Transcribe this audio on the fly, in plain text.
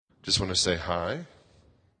Just want to say hi.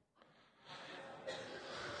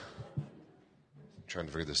 I'm trying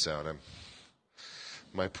to figure this out.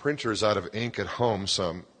 My printer is out of ink at home, so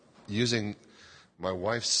I'm using my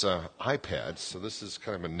wife's iPad. So this is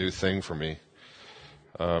kind of a new thing for me.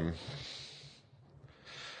 Those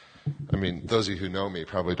of you who know me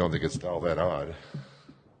probably don't think it's all that odd,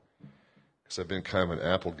 because I've been kind of an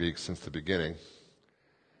Apple geek since the beginning.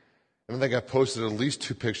 And I think I've posted at least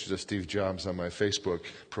 2 pictures of Steve Jobs on my Facebook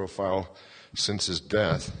profile since his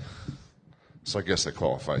death. So I guess that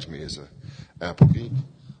qualifies me as an Apple geek.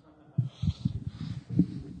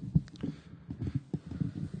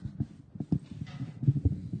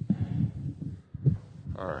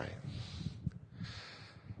 All right.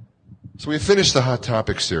 So we finished the Hot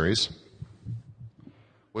Topic series,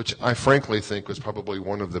 which I frankly think was probably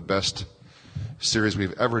one of the best series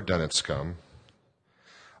we've ever done at Scum.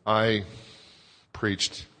 I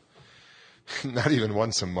preached not even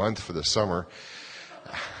once a month for the summer.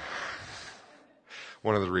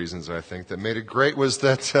 One of the reasons I think that made it great was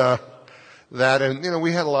that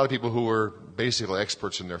we had a lot of people who were basically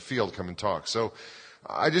experts in their field come and talk. So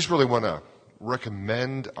I just really want to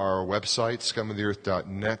recommend our website,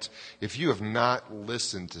 scumoftheearth.net. If you have not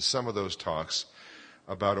listened to some of those talks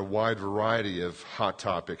about a wide variety of hot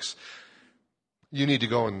topics, you need to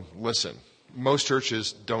go and listen. Most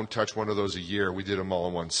churches don't touch one of those a year. We did them all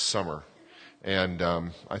in one summer. And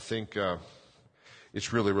I think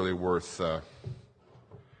it's really, really worth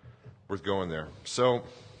going there. So,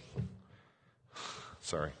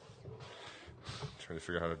 sorry. I'm trying to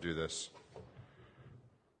figure out how to do this.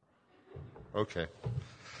 Okay.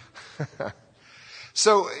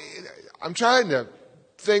 So, I'm trying to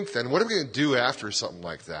think then, what are we going to do after something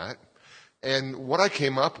like that? And what I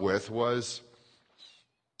came up with was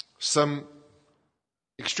some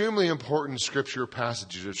extremely important scripture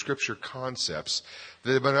passages or scripture concepts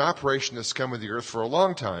that have been in operation at Scum of the Earth for a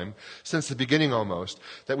long time, since the beginning almost,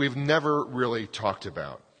 that we've never really talked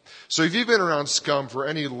about. So if you've been around Scum for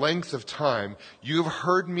any length of time, you've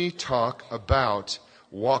heard me talk about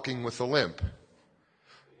walking with a limp.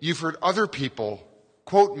 You've heard other people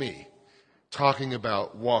quote me talking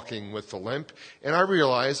about walking with the limp, and I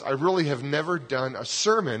realize I really have never done a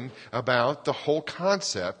sermon about the whole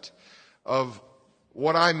concept of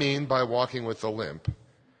what I mean by walking with a limp.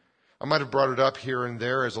 I might have brought it up here and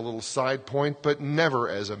there as a little side point, but never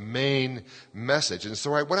as a main message. And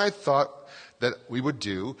so what I thought that we would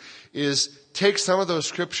do is take some of those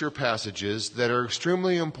scripture passages that are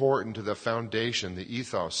extremely important to the foundation, the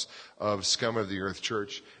ethos of Scum of the Earth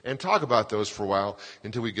Church, and talk about those for a while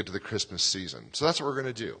until we get to the Christmas season. So that's what we're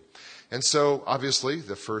going to do. And so, obviously,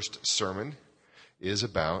 the first sermon is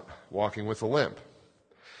about walking with a limp.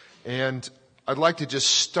 And I'd like to just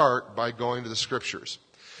start by going to the scriptures.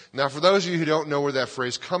 Now, for those of you who don't know where that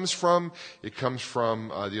phrase comes from, it comes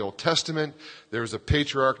from the Old Testament. There's a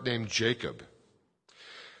patriarch named Jacob.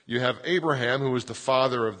 You have Abraham, who was the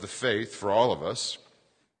father of the faith for all of us.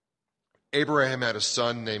 Abraham had a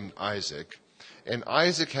son named Isaac, and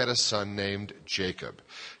Isaac had a son named Jacob.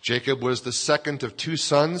 Jacob was the second of 2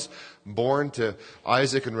 sons born to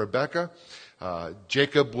Isaac and Rebekah.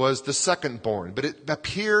 Jacob was the second born, but it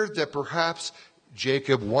appeared that perhaps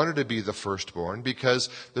Jacob wanted to be the firstborn, because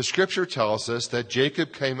the scripture tells us that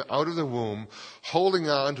Jacob came out of the womb holding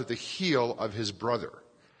on to the heel of his brother,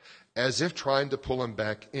 as if trying to pull him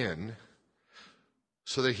back in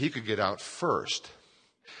so that he could get out first,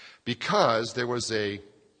 because there was a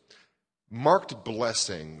marked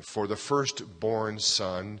blessing for the firstborn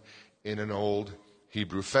son in an old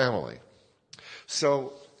Hebrew family.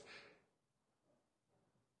 So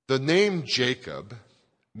the name Jacob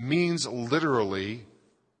means literally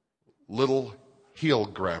little heel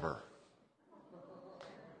grabber.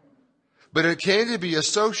 But it came to be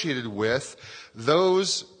associated with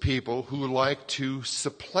those people who like to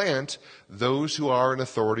supplant those who are in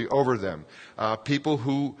authority over them. People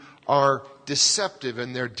who are deceptive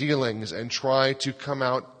in their dealings and try to come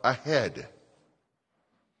out ahead.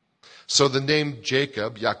 So the name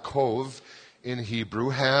Jacob, Yaakov in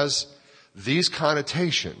Hebrew, has these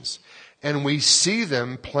connotations. And we see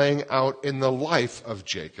them playing out in the life of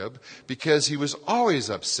Jacob, because he was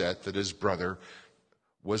always upset that his brother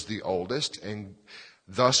was the oldest and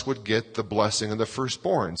thus would get the blessing of the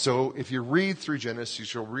firstborn. So if you read through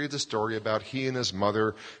Genesis, you'll read the story about he and his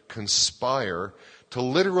mother conspire to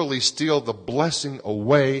literally steal the blessing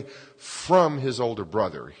away from his older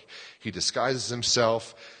brother. He disguises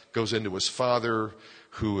himself, goes into his father,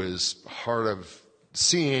 who is hard of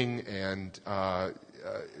seeing, and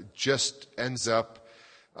just ends up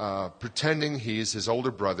pretending he's his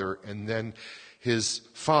older brother, and then his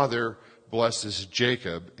father blesses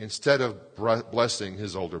Jacob instead of blessing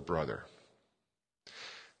his older brother.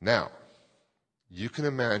 Now, you can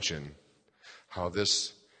imagine how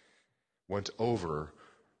this went over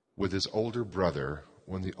with his older brother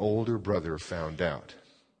when the older brother found out.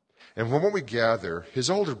 And from what we gather, his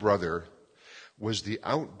older brother was the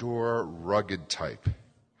outdoor rugged type.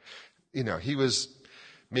 He was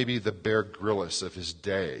maybe the Bear Grylls of his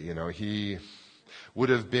day. He would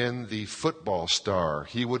have been the football star.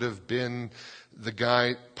 He would have been the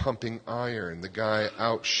guy pumping iron, the guy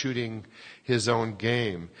out shooting his own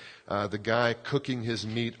game, the guy cooking his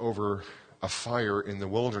meat over a fire in the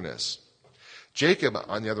wilderness. Jacob,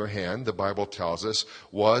 on the other hand, the Bible tells us,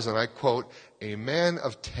 was, and I quote, a man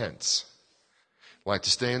of tents. Liked to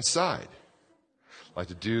stay inside. Liked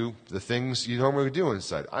to do the things you normally do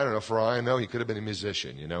inside. I don't know, for all I know, he could have been a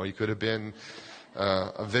musician, He could have been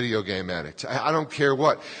a video game addict. I don't care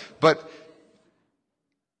what. But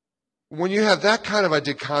when you have that kind of a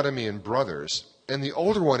dichotomy in brothers, and the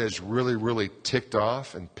older one is really, really ticked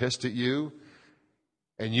off and pissed at you,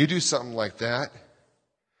 and you do something like that,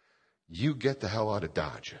 you get the hell out of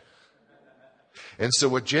Dodge. And so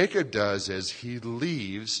what Jacob does is he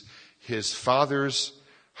leaves his father's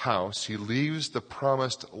house. He leaves the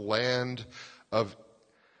promised land of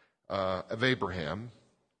Abraham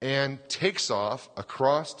and takes off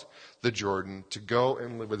across the Jordan to go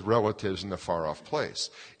and live with relatives in a far-off place.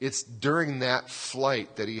 It's during that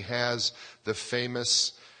flight that he has the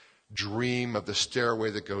famous dream of the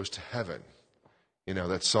stairway that goes to heaven.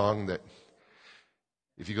 That song that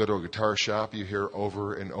if you go to a guitar shop, you hear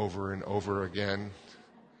over and over and over again.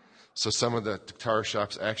 So some of the guitar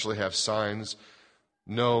shops actually have signs,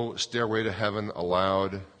 no stairway to heaven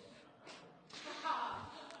allowed.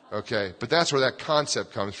 Okay, but that's where that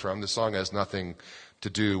concept comes from. The song has nothing to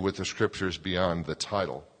do with the scriptures beyond the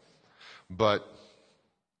title. But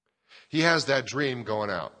he has that dream going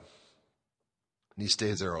out. And he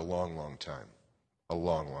stays there a long, long time. A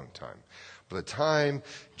long, long time. By the time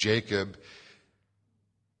Jacob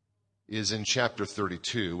is in chapter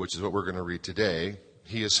 32, which is what we're going to read today,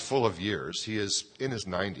 he is full of years. He is in his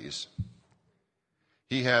 90s.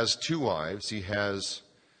 He has 2 wives. He has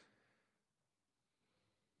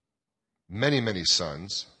many, many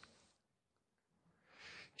sons.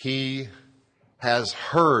 He has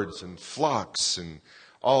herds and flocks and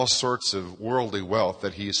all sorts of worldly wealth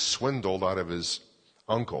that he's swindled out of his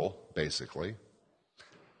uncle, basically.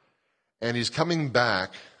 And he's coming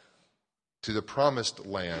back to the promised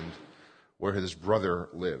land where his brother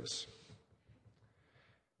lives.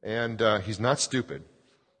 And he's not stupid.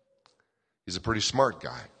 He's a pretty smart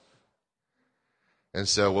guy. And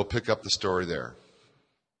so we'll pick up the story there.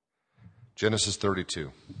 Genesis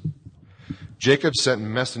 32. Jacob sent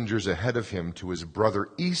messengers ahead of him to his brother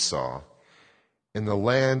Esau in the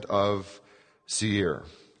land of Seir,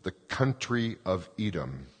 the country of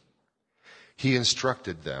Edom. He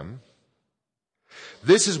instructed them,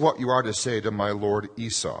 "This is what you are to say to my lord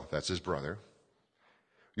Esau," that's his brother.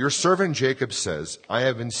 "Your servant Jacob says, I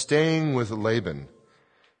have been staying with Laban,"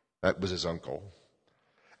 that was his uncle,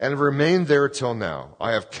 "and have remained there till now.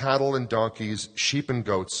 I have cattle and donkeys, sheep and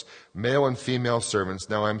goats, male and female servants.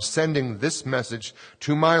 Now I'm sending this message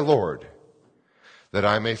to my Lord, that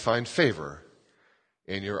I may find favor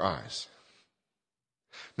in your eyes."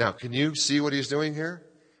 Now, can you see what he's doing here?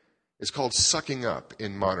 It's called sucking up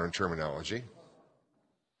in modern terminology.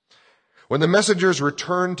 When the messengers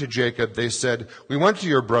returned to Jacob, they said, "We went to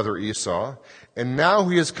your brother Esau, and now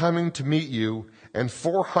he is coming to meet you, and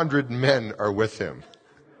 400 men are with him."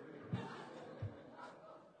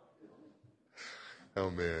 Oh,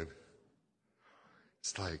 man.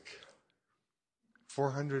 It's like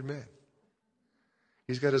 400 men.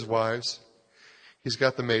 He's got his wives. He's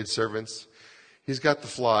got the maidservants. He's got the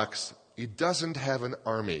flocks. He doesn't have an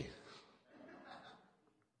army.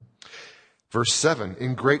 Verse 7,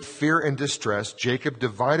 in great fear and distress, Jacob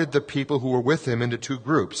divided the people who were with him into 2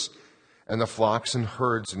 groups, and the flocks and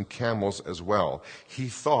herds and camels as well. He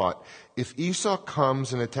thought, if Esau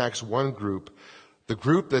comes and attacks one group, the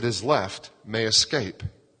group that is left may escape.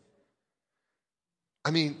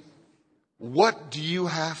 I mean, what do you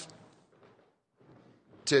have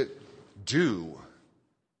to do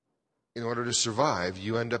in order to survive?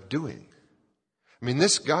 You end up doing. I mean,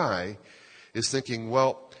 this guy is thinking,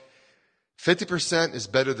 well, 50% is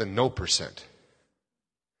better than no percent.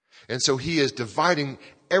 And so he is dividing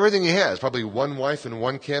everything he has, probably one wife in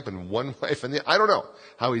one camp and one wife in the, I don't know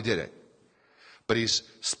how he did it. But he's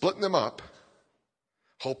splitting them up,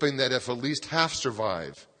 hoping that if at least half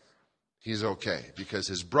survive, he's okay, because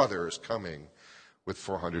his brother is coming with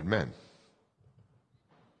 400 men.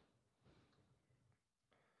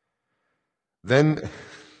 Then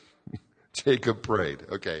Jacob prayed.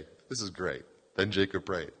 Okay, this is great. Then Jacob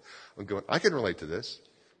prayed. I'm going, I can relate to this.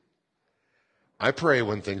 I pray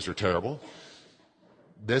when things are terrible.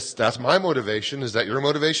 That's my motivation. Is that your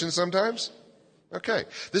motivation sometimes? Okay.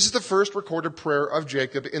 This is the first recorded prayer of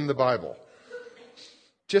Jacob in the Bible.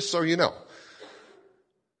 Just so you know.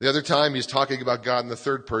 The other time he's talking about God in the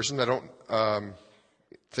third person. I don't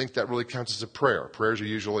think that really counts as a prayer. Prayers are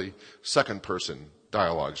usually second person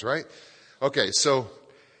dialogues, right? Okay, so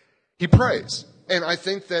he prays. And I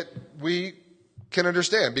think that we can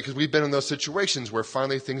understand because we've been in those situations where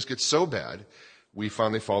finally things get so bad, we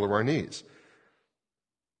finally fall to our knees.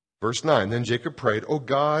 Verse 9, then Jacob prayed, O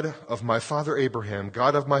God of my father Abraham,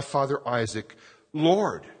 God of my father Isaac,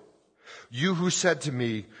 Lord, you who said to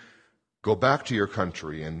me, go back to your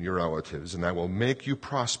country and your relatives, and I will make you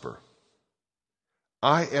prosper.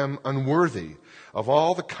 I am unworthy of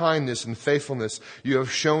all the kindness and faithfulness you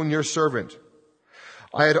have shown your servant.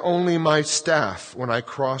 I had only my staff when I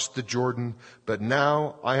crossed the Jordan, but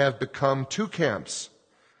now I have become two camps.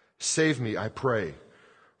 Save me, I pray,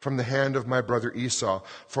 from the hand of my brother Esau,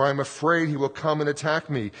 for I am afraid he will come and attack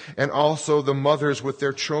me, and also the mothers with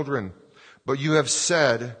their children. But you have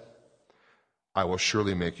said, I will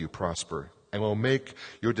surely make you prosper, and will make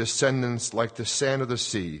your descendants like the sand of the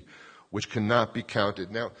sea, which cannot be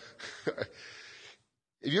counted. Now, have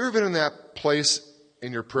you ever been in that place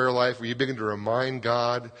in your prayer life where you begin to remind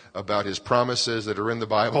God about his promises that are in the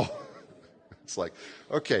Bible? It's like,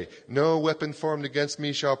 okay, no weapon formed against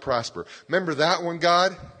me shall prosper. Remember that one,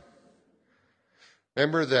 God?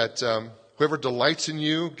 Remember that whoever delights in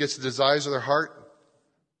you gets the desires of their heart?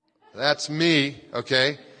 That's me,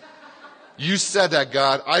 okay? You said that,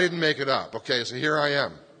 God. I didn't make it up. Okay, so here I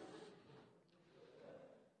am.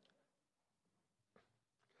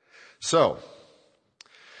 So,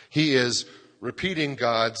 he is repeating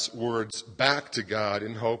God's words back to God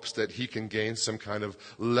in hopes that he can gain some kind of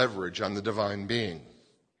leverage on the divine being.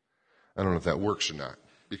 I don't know if that works or not,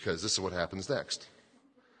 because this is what happens next.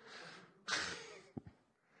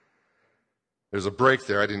 There's a break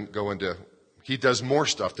there. I didn't go into. He does more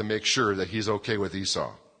stuff to make sure that he's okay with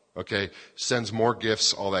Esau. Okay? Sends more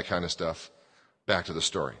gifts, all that kind of stuff. Back to the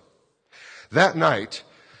story. That night,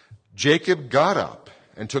 Jacob got up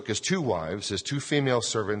and took his 2 wives, his 2 female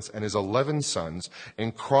servants, and his 11 sons,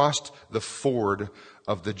 and crossed the ford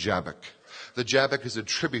of the Jabbok. The Jabbok is a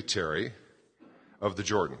tributary of the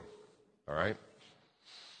Jordan. All right?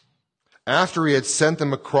 After he had sent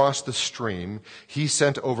them across the stream, he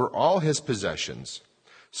sent over all his possessions.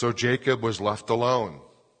 So Jacob was left alone,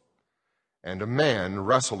 and a man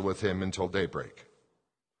wrestled with him until daybreak.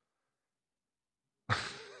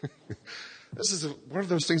 This is one of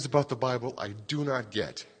those things about the Bible I do not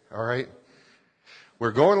get, all right?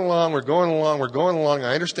 We're going along.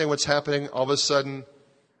 I understand what's happening. All of a sudden,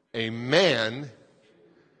 a man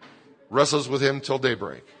wrestles with him till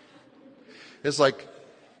daybreak. It's like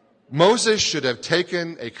Moses should have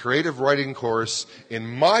taken a creative writing course in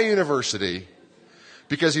my university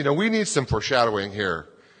because, we need some foreshadowing here.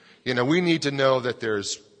 We need to know that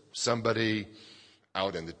there's somebody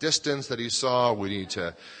out in the distance that he saw. We need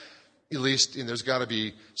to, at least, there's got to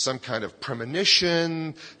be some kind of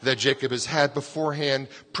premonition that Jacob has had beforehand.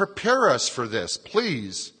 Prepare us for this,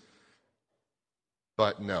 please.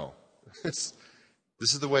 But no, this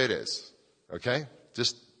is the way it is, okay?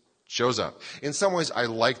 Just shows up. In some ways, I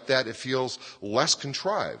like that. It feels less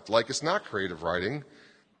contrived, like it's not creative writing,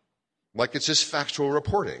 like it's just factual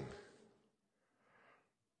reporting.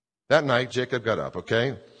 That night, Jacob got up,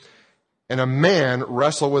 okay? And a man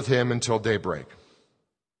wrestled with him until daybreak.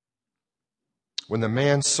 When the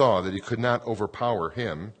man saw that he could not overpower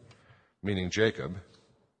him, meaning Jacob,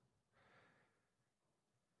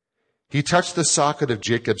 he touched the socket of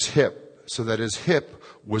Jacob's hip so that his hip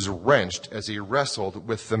was wrenched as he wrestled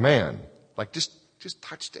with the man. Like just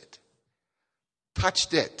touched it.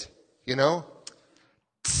 Touched it,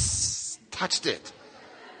 touched it.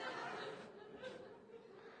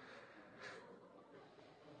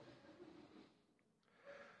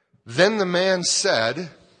 Then the man said,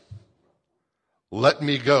 let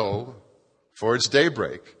me go, for it's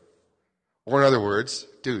daybreak. Or in other words,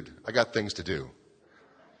 dude, I got things to do.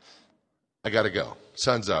 I got to go.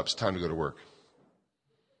 Sun's up. It's time to go to work.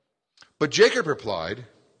 But Jacob replied,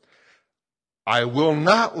 I will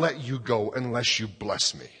not let you go unless you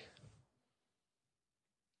bless me.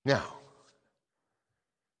 Now,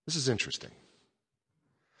 this is interesting.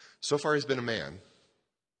 So far he's been a man.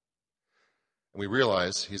 And we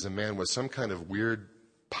realize he's a man with some kind of weird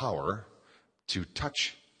power to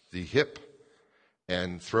touch the hip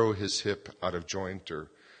and throw his hip out of joint or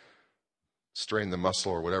strained the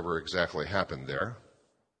muscle or whatever exactly happened there.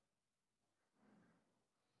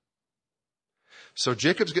 So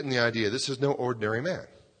Jacob's getting the idea, this is no ordinary man.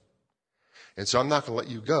 And so I'm not going to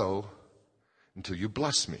let you go until you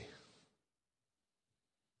bless me.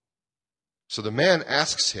 So the man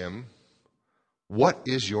asks him, what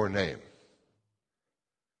is your name?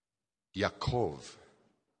 Yaakov,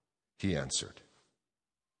 he answered.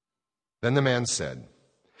 Then the man said,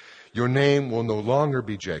 your name will no longer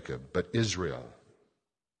be Jacob, but Israel,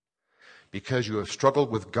 because you have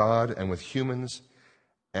struggled with God and with humans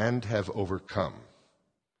and have overcome.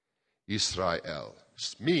 Israel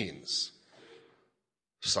means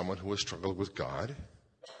someone who has struggled with God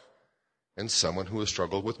and someone who has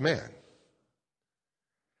struggled with man.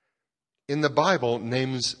 In the Bible,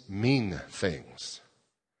 names mean things.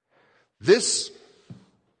 This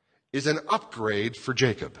is an upgrade for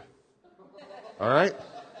Jacob. All right?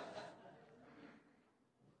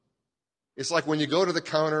 It's like when you go to the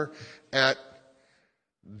counter at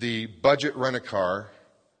the budget rent-a-car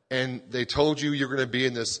and they told you you're going to be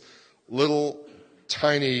in this little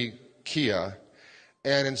tiny Kia,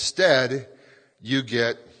 and instead you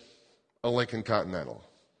get a Lincoln Continental.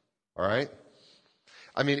 All right?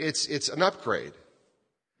 I mean, it's an upgrade.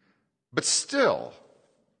 But still,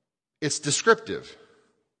 it's descriptive.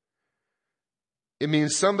 It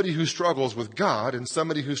means somebody who struggles with God and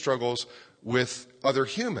somebody who struggles with other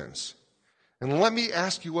humans. And let me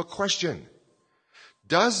ask you a question.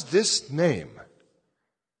 Does this name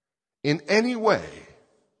in any way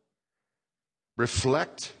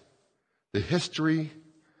reflect the history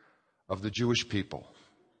of the Jewish people?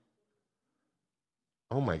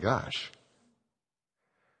 Oh my gosh.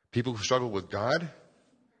 People who struggle with God?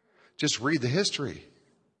 Just read the history.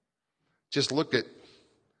 Just look at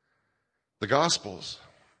the Gospels.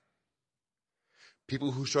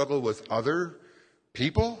 People who struggle with other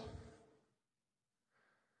people?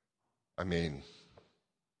 I mean,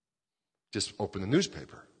 just open the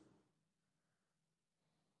newspaper.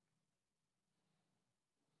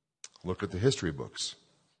 Look at the history books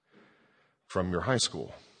from your high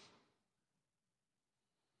school.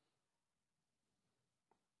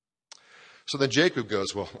 So then Jacob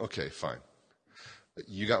goes, well, okay, fine.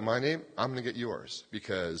 You got my name, I'm going to get yours,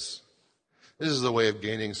 because this is a way of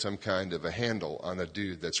gaining some kind of a handle on a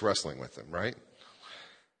dude that's wrestling with him, right?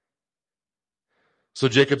 So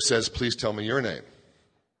Jacob says, please tell me your name.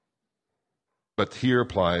 But he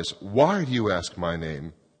replies, why do you ask my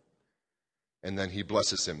name? And then he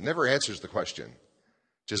blesses him. Never answers the question,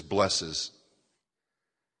 just blesses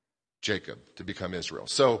Jacob to become Israel.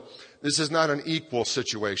 So this is not an equal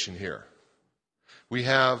situation here. We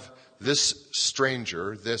have this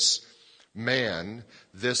stranger, this man,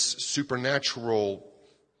 this supernatural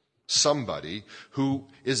somebody who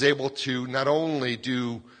is able to not only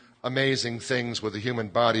do amazing things with the human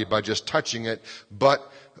body by just touching it,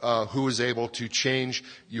 but who is able to change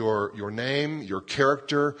your name, your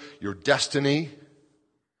character, your destiny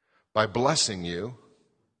by blessing you.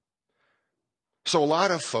 So a lot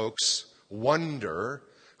of folks wonder,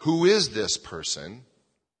 who is this person?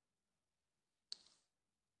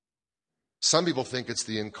 Some people think it's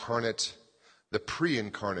the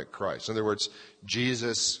pre-incarnate Christ. In other words,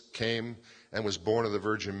 Jesus came and was born of the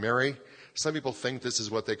Virgin Mary. Some people think this is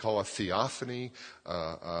what they call a theophany,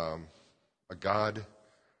 a God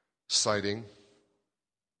sighting.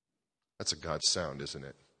 That's a God sound, isn't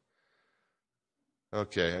it?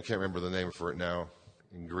 Okay, I can't remember the name for it now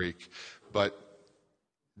in Greek, but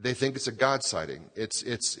they think it's a God sighting.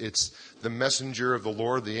 It's the messenger of the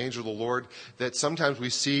Lord, the angel of the Lord, that sometimes we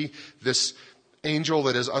see this angel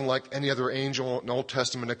that is unlike any other angel in Old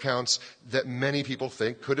Testament accounts that many people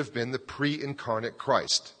think could have been the pre-incarnate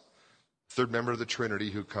Christ, third member of the Trinity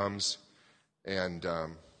who comes and, the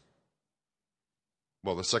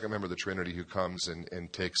second member of the Trinity who comes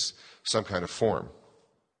and takes some kind of form.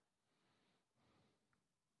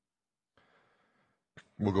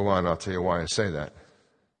 We'll go on, I'll tell you why I say that.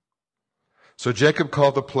 So Jacob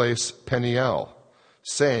called the place Peniel,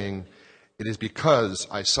 saying, it is because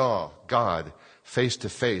I saw God face to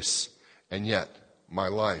face, and yet my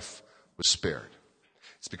life was spared.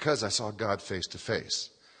 It's because I saw God face to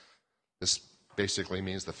face. This basically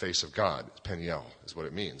means the face of God. Peniel is what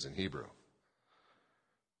it means in Hebrew.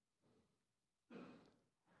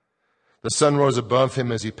 The sun rose above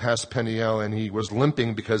him as he passed Peniel, and he was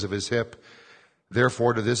limping because of his hip.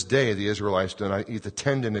 Therefore, to this day, the Israelites do not eat the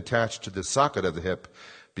tendon attached to the socket of the hip,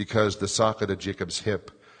 because the socket of Jacob's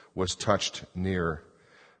hip was touched near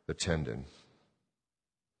the tendon.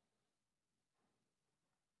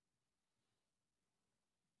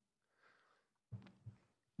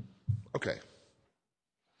 Okay.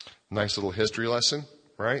 Nice little history lesson,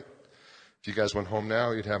 right? If you guys went home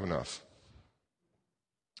now, you'd have enough.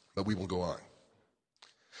 But we will go on.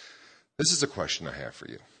 This is a question I have for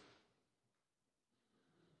you.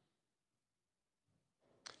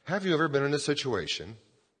 Have you ever been in a situation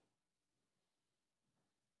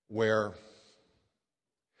where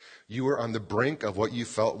you were on the brink of what you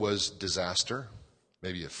felt was disaster?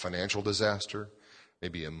 Maybe a financial disaster,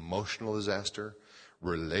 maybe emotional disaster,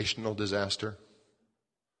 relational disaster.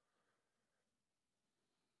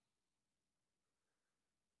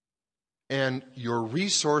 And your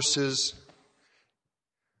resources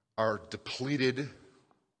are depleted.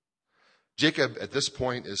 Jacob, at this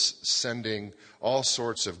point, is sending all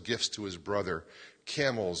sorts of gifts to his brother,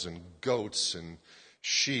 camels and goats and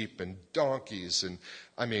sheep and donkeys. And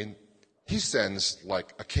he sends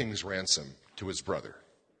like a king's ransom to his brother.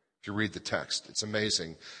 If you read the text, it's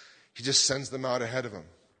amazing. He just sends them out ahead of him,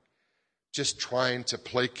 just trying to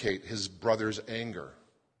placate his brother's anger.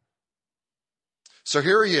 So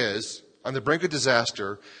here he is on the brink of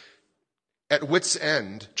disaster, at wit's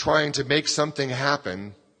end, trying to make something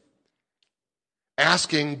happen,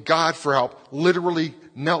 asking God for help, literally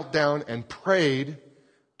knelt down and prayed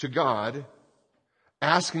to God,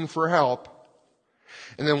 asking for help.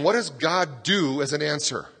 And then what does God do as an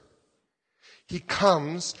answer? He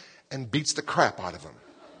comes and beats the crap out of him.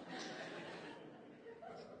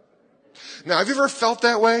 Now, have you ever felt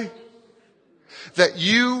that way? That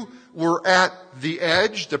you were at the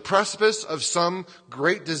edge, the precipice of some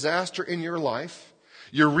great disaster in your life.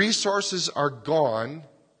 Your resources are gone.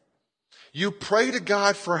 You pray to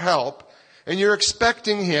God for help, and you're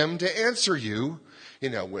expecting Him to answer you,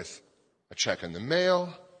 with a check in the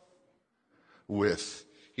mail, with,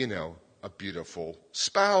 a beautiful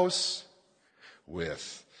spouse,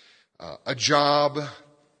 with a job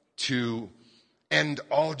to end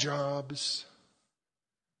all jobs.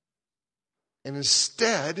 And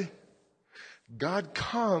instead, God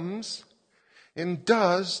comes and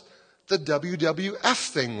does the WWF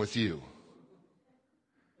thing with you.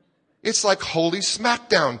 It's like holy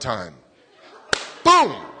smackdown time.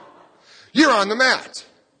 Boom! You're on the mat.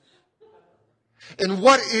 And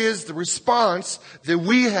what is the response that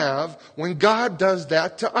we have when God does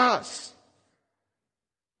that to us?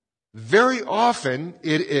 Very often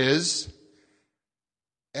it is,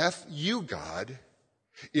 F you, God.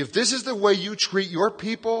 If this is the way you treat your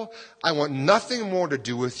people, I want nothing more to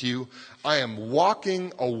do with you. I am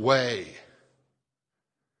walking away.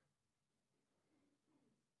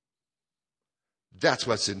 That's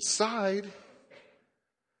what's inside.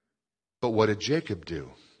 But what did Jacob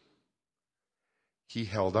do? He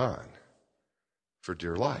held on for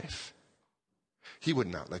dear life. He would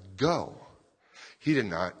not let go. He did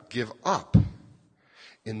not give up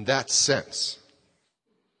in that sense.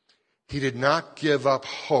 He did not give up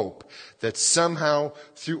hope that somehow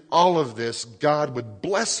through all of this, God would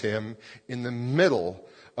bless him in the middle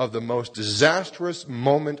of the most disastrous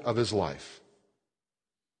moment of his life.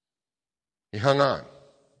 He hung on,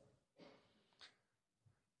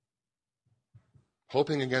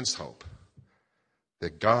 hoping against hope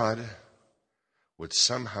that God would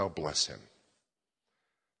somehow bless him.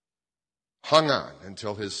 Hung on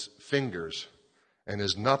until his fingers and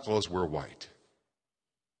his knuckles were white.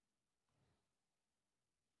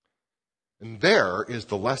 And there is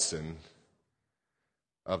the lesson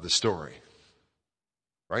of the story.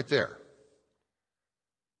 Right there.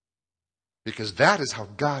 Because that is how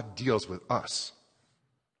God deals with us.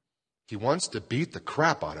 He wants to beat the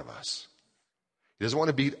crap out of us. He doesn't want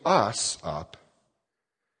to beat us up.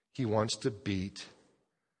 He wants to beat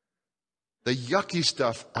the yucky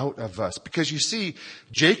stuff out of us. Because you see,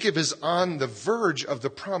 Jacob is on the verge of the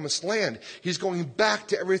promised land. He's going back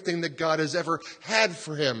to everything that God has ever had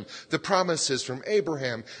for him. The promises from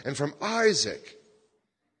Abraham and from Isaac.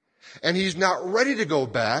 And he's not ready to go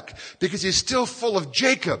back because he's still full of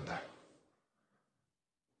Jacob.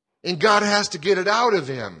 And God has to get it out of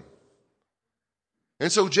him.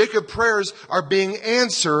 And so Jacob's prayers are being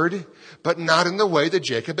answered, but not in the way that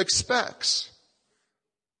Jacob expects.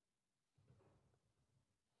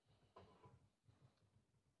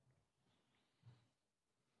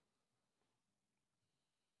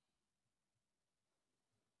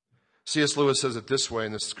 C.S. Lewis says it this way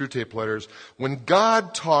in the Screwtape Letters. When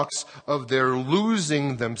God talks of their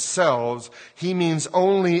losing themselves, he means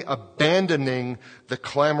only abandoning the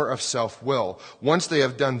clamor of self-will. Once they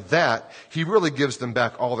have done that, he really gives them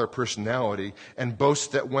back all their personality and boasts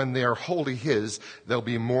that when they are wholly his, they'll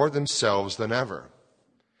be more themselves than ever.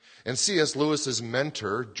 And C.S. Lewis's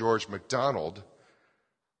mentor, George MacDonald,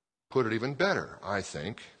 put it even better, I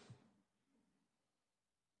think.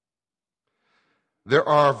 There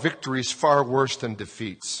are victories far worse than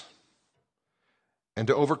defeats. And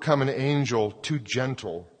to overcome an angel too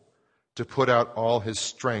gentle to put out all his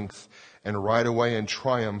strength and ride away in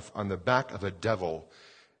triumph on the back of a devil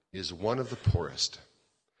is one of the poorest.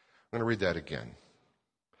 I'm going to read that again.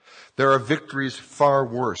 There are victories far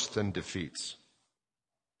worse than defeats.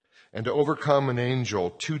 And to overcome an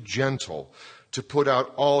angel too gentle to put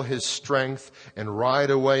out all his strength and ride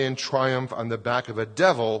away in triumph on the back of a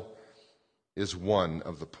devil is one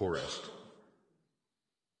of the poorest.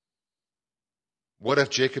 What if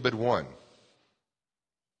Jacob had won?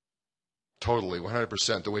 Totally,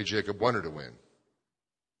 100%, the way Jacob wanted to win.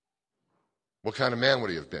 What kind of man would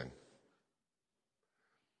he have been?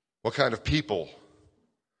 What kind of people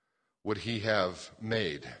would he have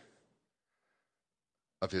made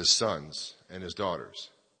of his sons and his daughters?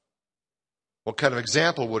 What kind of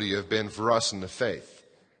example would he have been for us in the faith?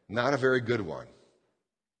 Not a very good one.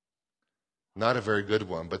 Not a very good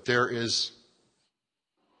one. But there is,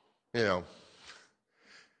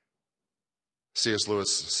 C.S.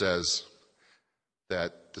 Lewis says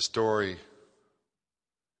that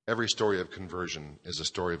every story of conversion is a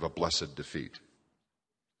story of a blessed defeat.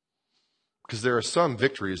 Because there are some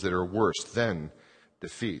victories that are worse than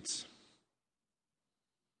defeats.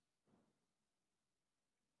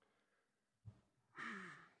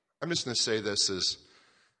 I'm just going to say this as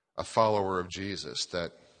a follower of Jesus,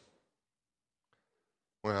 that,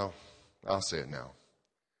 I'll say it now.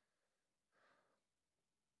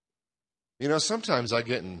 Sometimes I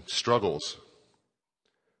get in struggles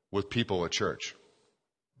with people at church.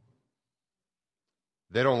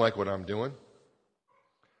 They don't like what I'm doing.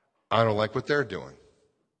 I don't like what they're doing.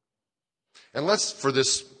 And for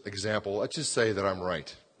this example, let's just say that I'm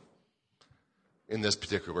right in this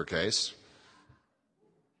particular case,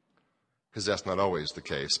 because that's not always the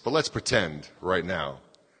case. But let's pretend right now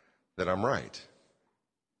that I'm right.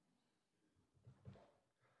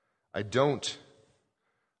 I don't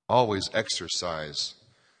always exercise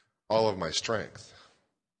all of my strength.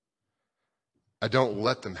 I don't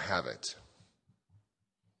let them have it.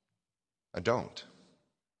 I don't.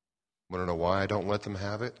 Want to know why I don't let them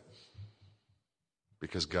have it?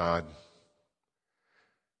 Because God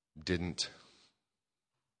didn't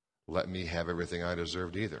let me have everything I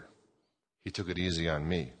deserved either. He took it easy on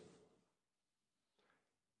me.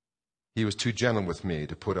 He was too gentle with me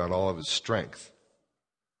to put out all of his strength.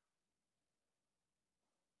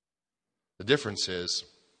 The difference is,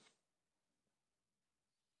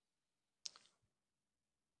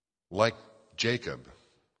 like Jacob,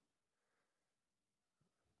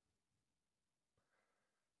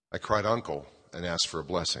 I cried uncle and asked for a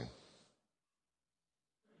blessing.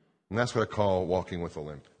 And that's what I call walking with a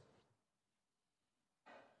limp.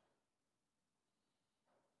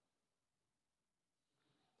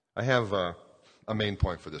 I have a main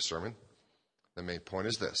point for this sermon. The main point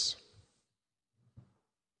is this.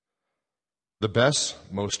 The best,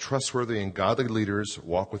 most trustworthy, and godly leaders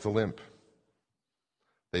walk with a limp.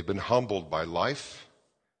 They've been humbled by life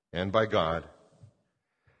and by God,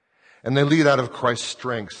 and they lead out of Christ's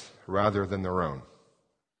strength rather than their own.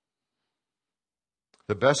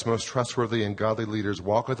 The best, most trustworthy, and godly leaders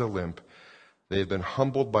walk with a limp. They have been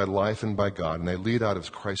humbled by life and by God, and they lead out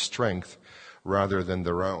of Christ's strength rather than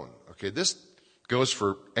their own. Okay, this goes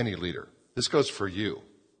for any leader. This goes for you.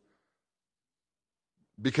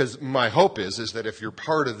 Because my hope is that if you're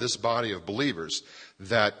part of this body of believers,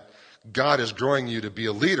 that God is growing you to be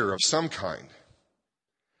a leader of some kind.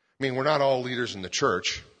 I mean, we're not all leaders in the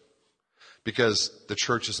church, because the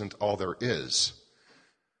church isn't all there is.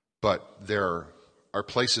 But there are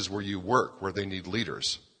places where you work where they need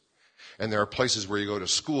leaders. And there are places where you go to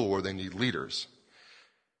school where they need leaders.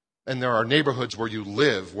 And there are neighborhoods where you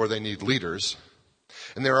live where they need leaders.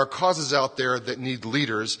 And there are causes out there that need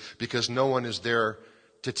leaders because no one is there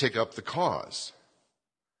to take up the cause.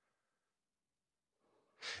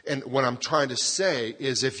 And what I'm trying to say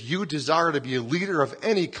is, if you desire to be a leader of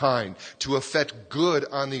any kind, to effect good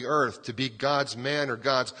on the earth, to be God's man or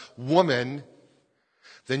God's woman,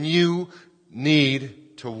 then you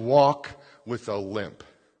need to walk with a limp.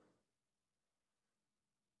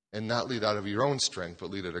 And not lead out of your own strength,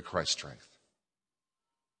 but lead out of Christ's strength.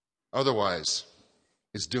 Otherwise,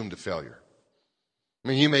 it's doomed to failure. I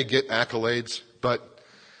mean, you may get accolades, but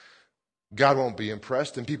God won't be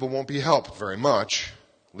impressed and people won't be helped very much,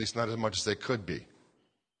 at least not as much as they could be.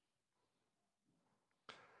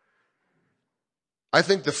 I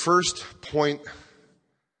think the first point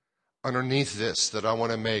underneath this that I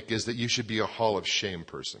want to make is that you should be a Hall of Shame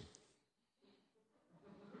person.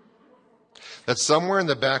 That somewhere in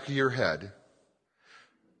the back of your head,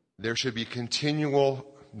 there should be continual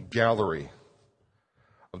gallery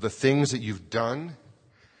of the things that you've done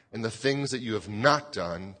and the things that you have not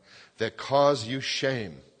done that cause you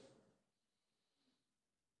shame.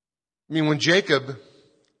 I mean, when Jacob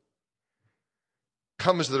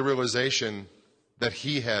comes to the realization that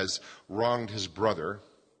he has wronged his brother,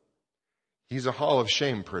 he's a hall of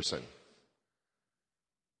shame person.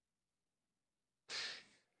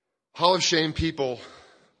 Hall of shame people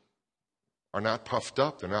are not puffed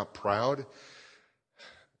up. They're not proud.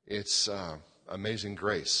 It's amazing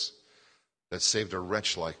grace that saved a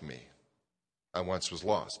wretch like me. I once was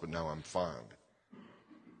lost, but now I'm found.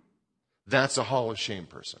 That's a hall of shame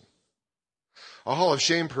person. A hall of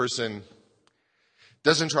shame person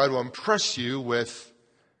doesn't try to impress you with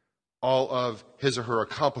all of his or her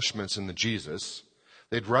accomplishments in the Jesus.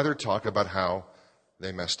 They'd rather talk about how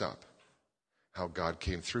they messed up, how God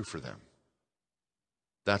came through for them.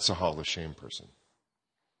 That's a hall of shame person.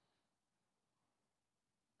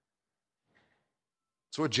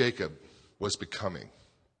 It's what Jacob was becoming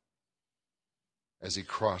as he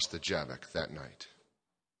crossed the Jabbok that night.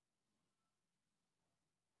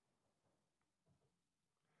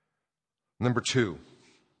 Number 2,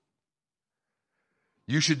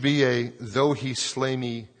 you should be a though he slay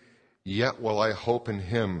me, yet will I hope in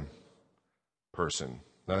him person.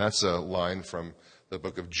 Now that's a line from the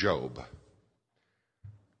book of Job.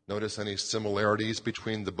 Notice any similarities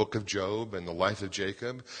between the book of Job and the life of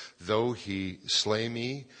Jacob? Though he slay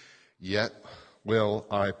me, yet will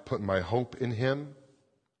I put my hope in him.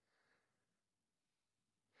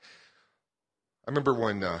 I remember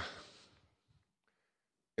when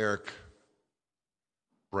Eric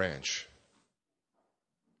Branch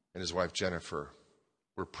and his wife Jennifer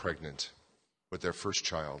were pregnant with their first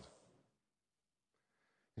child.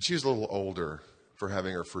 And she was a little older for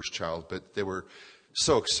having her first child, but they were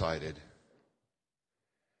so excited.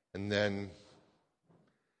 And then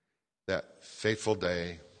that fateful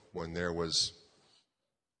day when there was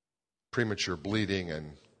premature bleeding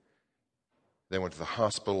and they went to the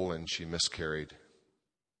hospital and she miscarried.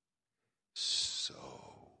 So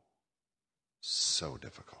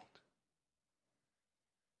difficult.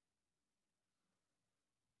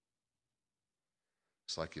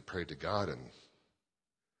 It's like you prayed to God and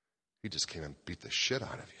he just came and beat the shit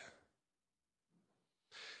out of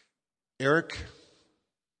you. Eric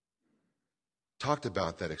talked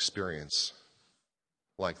about that experience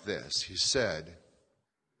like this. He said,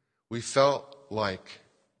 we felt like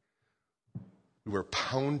we were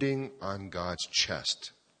pounding on God's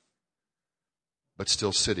chest, but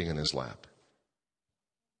still sitting in his lap.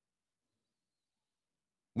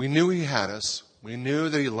 We knew he had us. We knew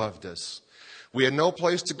that he loved us. We had no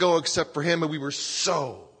place to go except for him, and we were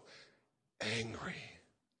so angry.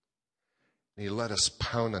 And he let us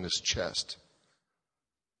pound on his chest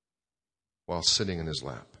while sitting in his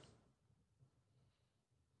lap.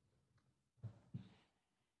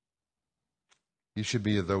 He should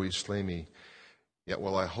be a though he slay me, yet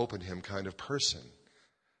will I hope in him kind of person.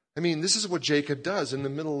 I mean, this is what Jacob does in the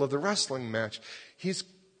middle of the wrestling match. He's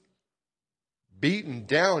beaten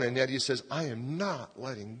down, and yet he says, I am not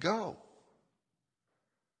letting go.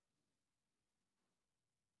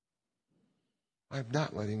 I'm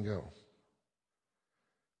not letting go.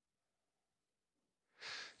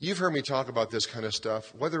 You've heard me talk about this kind of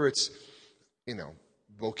stuff, whether it's,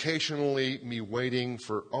 vocationally, me waiting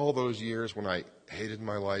for all those years when I hated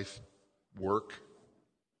my life, work,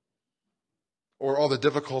 or all the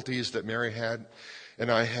difficulties that Mary had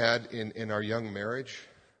and I had in our young marriage.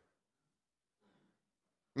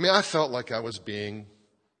 I mean, I felt like I was being,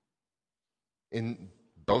 in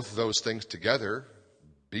both of those things together,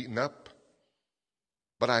 beaten up.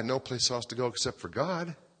 But I had no place else to go except for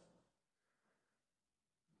God.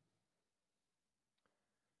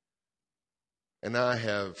 And I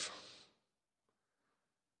have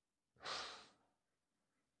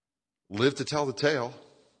lived to tell the tale.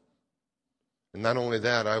 And not only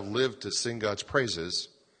that, I've lived to sing God's praises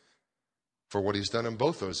for what he's done in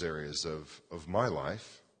both those areas of my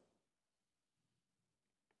life.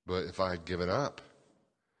 But if I had given up,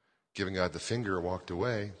 given God the finger or walked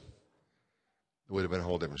away, it would have been a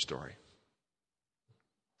whole different story.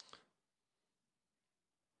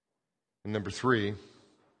 And number 3,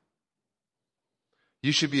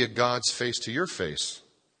 you should be a God's face to your face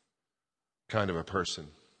kind of a person.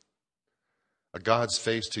 A God's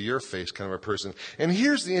face to your face kind of a person. And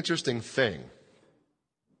here's the interesting thing.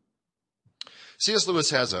 C.S. Lewis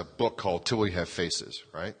has a book called Till We Have Faces,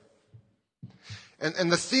 right?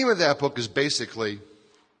 And the theme of that book is basically,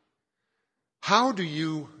 how do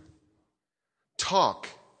you talk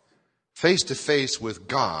face to face with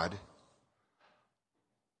God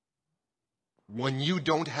when you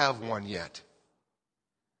don't have one yet?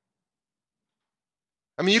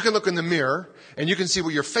 I mean, you can look in the mirror and you can see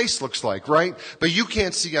what your face looks like, right? But you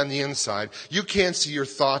can't see on the inside. You can't see your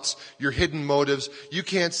thoughts, your hidden motives. You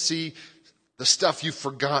can't see the stuff you've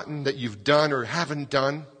forgotten that you've done or haven't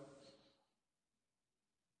done.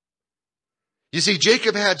 You see,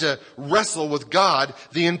 Jacob had to wrestle with God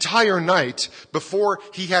the entire night before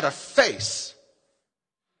he had a face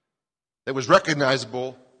that was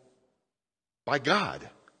recognizable by God.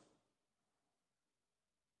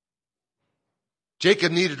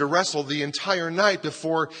 Jacob needed to wrestle the entire night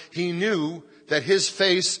before he knew that his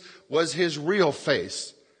face was his real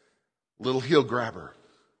face. Little heel grabber.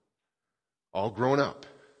 All grown up.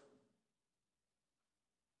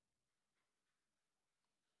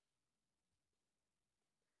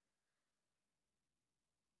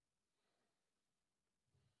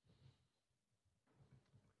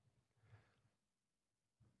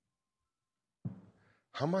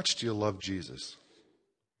 How much do you love Jesus?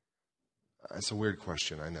 That's a weird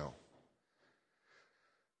question, I know.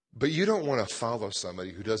 But you don't want to follow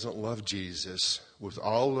somebody who doesn't love Jesus with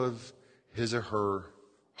all of his or her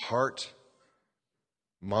heart,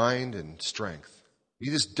 mind, and strength.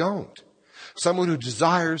 You just don't. Someone who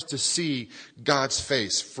desires to see God's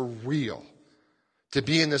face for real. To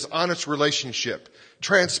be in this honest relationship,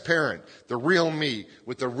 transparent, the real me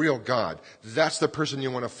with the real God. That's the person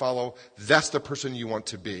you want to follow. That's the person you want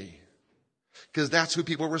to be. Because that's who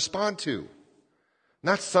people respond to.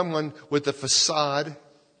 Not someone with a facade.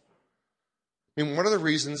 I mean, one of the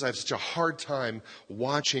reasons I have such a hard time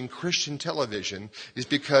watching Christian television is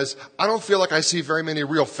because I don't feel like I see very many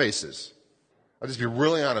real faces. I'll just be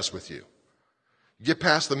really honest with you. You get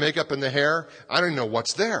past the makeup and the hair, I don't even know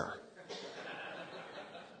what's there.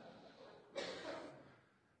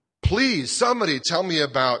 Please, somebody tell me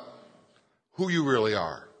about who you really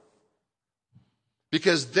are.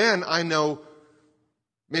 Because then I know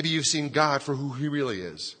maybe you've seen God for who he really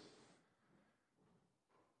is.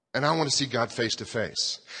 And I want to see God face to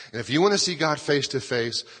face. And if you want to see God face to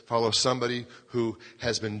face, follow somebody who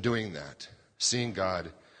has been doing that, seeing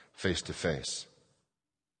God face to face.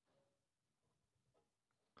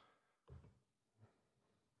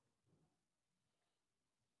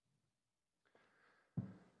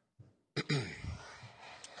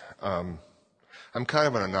 I'm kind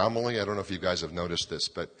of an anomaly. I don't know if you guys have noticed this,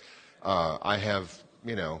 but I have,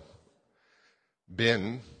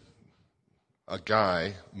 been a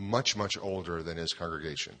guy much, much older than his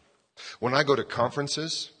congregation. When I go to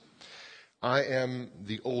conferences, I am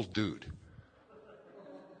the old dude.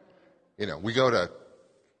 We go to,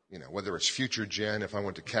 whether it's Future Gen, if I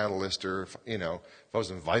went to Catalyst, or if I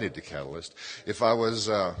was invited to Catalyst, if I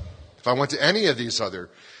went to any of these other,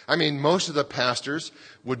 most of the pastors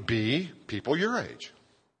would be people your age.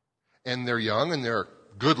 And they're young and they're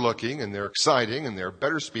good looking and they're exciting and they're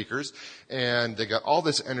better speakers and they got all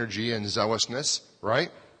this energy and zealousness,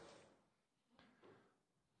 right?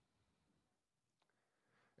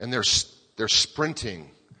 And they're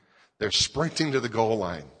sprinting. They're sprinting to the goal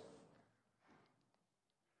line.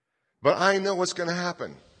 But I know what's going to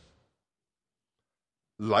happen.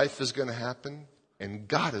 Life is going to happen. And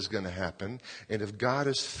God is going to happen. And if God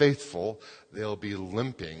is faithful, they'll be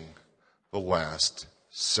limping the last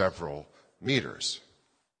several meters.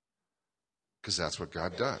 Because that's what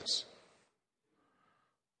God does.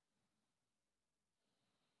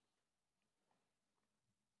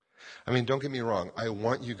 Don't get me wrong. I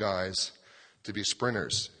want you guys to be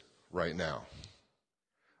sprinters right now.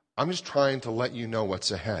 I'm just trying to let you know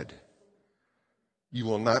what's ahead. You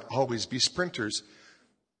will not always be sprinters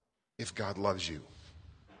if God loves you.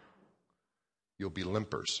 You'll be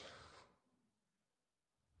limpers.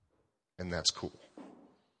 And that's cool.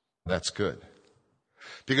 That's good.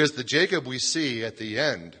 Because the Jacob we see at the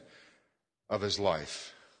end of his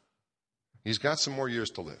life, he's got some more years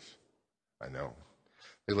to live. I know.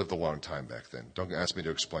 They lived a long time back then. Don't ask me to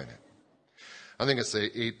explain it. I think they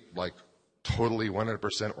ate totally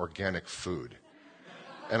 100% organic food.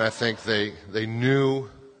 And I think they knew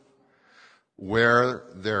where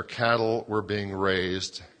their cattle were being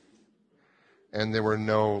raised, and there were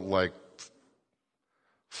no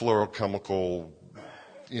fluorochemical,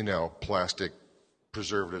 plastic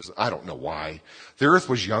preservatives. I don't know why. The earth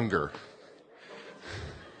was younger.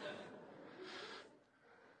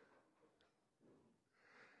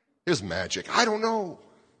 It was magic. I don't know.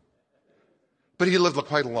 But he lived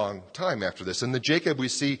quite a long time after this. And the Jacob we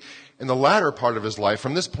see in the latter part of his life,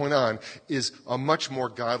 from this point on, is a much more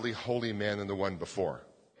godly, holy man than the one before.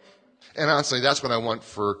 And honestly, that's what I want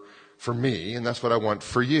for me, and that's what I want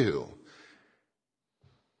for you.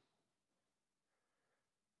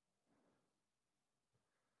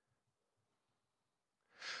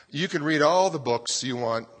 You can read all the books you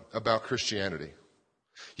want about Christianity.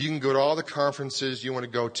 You can go to all the conferences you want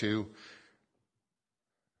to go to.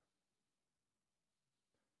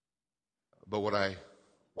 But what I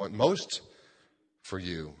want most for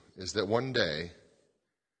you is that one day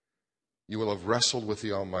you will have wrestled with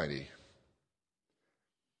the Almighty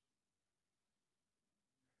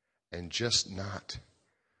and just not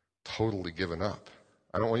totally given up.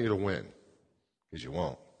 I don't want you to win, because you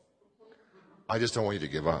won't. I just don't want you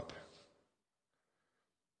to give up.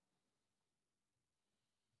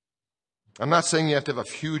 I'm not saying you have to have a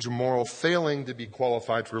huge moral failing to be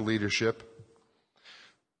qualified for leadership.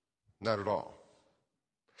 Not at all.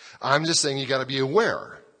 I'm just saying you got to be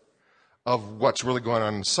aware of what's really going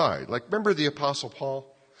on inside. Like, remember the Apostle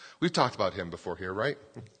Paul? We've talked about him before here, right?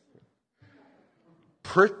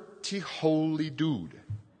 Pretty holy dude.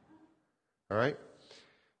 All right?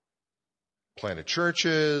 Planted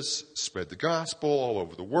churches, spread the gospel all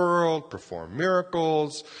over the world, performed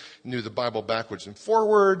miracles, knew the Bible backwards and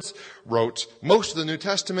forwards, wrote most of the New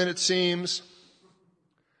Testament, it seems.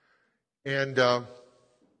 And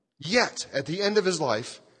yet, at the end of his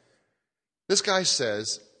life, this guy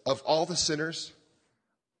says, of all the sinners,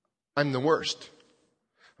 I'm the worst.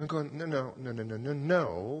 I'm going,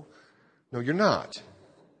 no, you're not.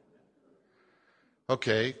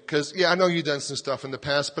 Okay, because, I know you've done some stuff in the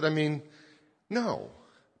past, but I mean, no.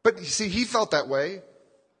 But you see, he felt that way.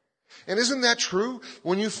 And isn't that true?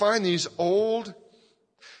 When you find these old,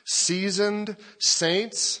 seasoned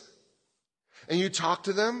saints, and you talk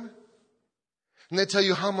to them, and they tell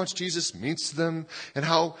you how much Jesus means to them, and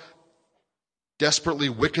how desperately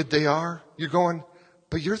wicked they are, you're going,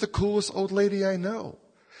 but you're the coolest old lady I know.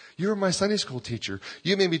 You were my Sunday school teacher.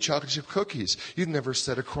 You made me chocolate chip cookies. You've never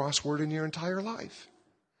said a cross word in your entire life.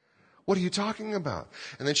 What are you talking about?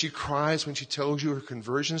 And then she cries when she tells you her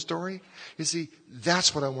conversion story. You see,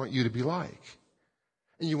 that's what I want you to be like.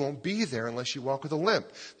 And you won't be there unless you walk with a limp.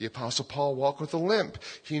 The Apostle Paul walked with a limp.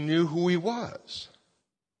 He knew who he was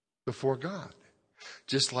before God,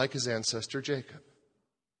 just like his ancestor Jacob.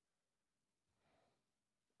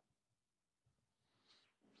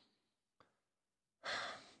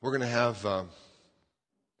 We're going to have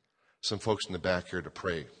some folks in the back here to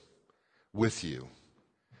pray with you.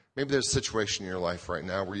 Maybe there's a situation in your life right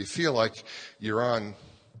now where you feel like you're on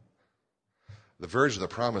the verge of the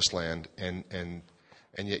promised land and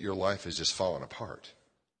yet your life is just falling apart.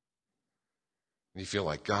 And you feel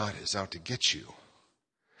like God is out to get you.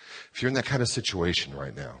 If you're in that kind of situation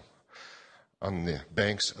right now on the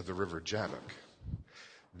banks of the river Jabbok,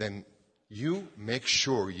 then you make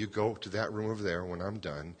sure you go to that room over there when I'm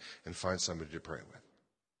done and find somebody to pray with.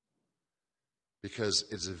 Because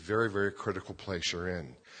it's a very, very critical place you're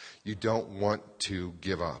in. You don't want to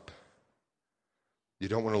give up. You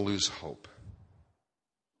don't want to lose hope.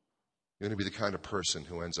 You're going to be the kind of person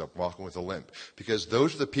who ends up walking with a limp. Because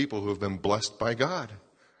those are the people who have been blessed by God.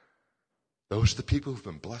 Those are the people who have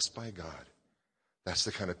been blessed by God. That's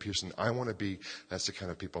the kind of person I want to be. That's the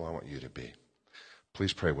kind of people I want you to be.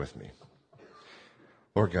 Please pray with me.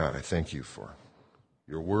 Lord God, I thank you for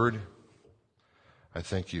your word. I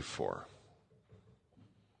thank you for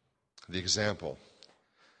the example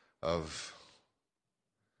of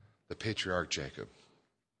the patriarch Jacob.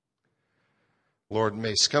 Lord,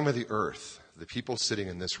 may scum of the earth, the people sitting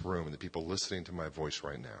in this room and the people listening to my voice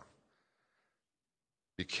right now,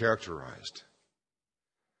 be characterized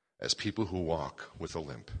as people who walk with a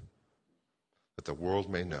limp, that the world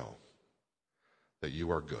may know that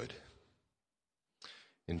you are good.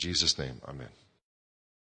 In Jesus' name, amen.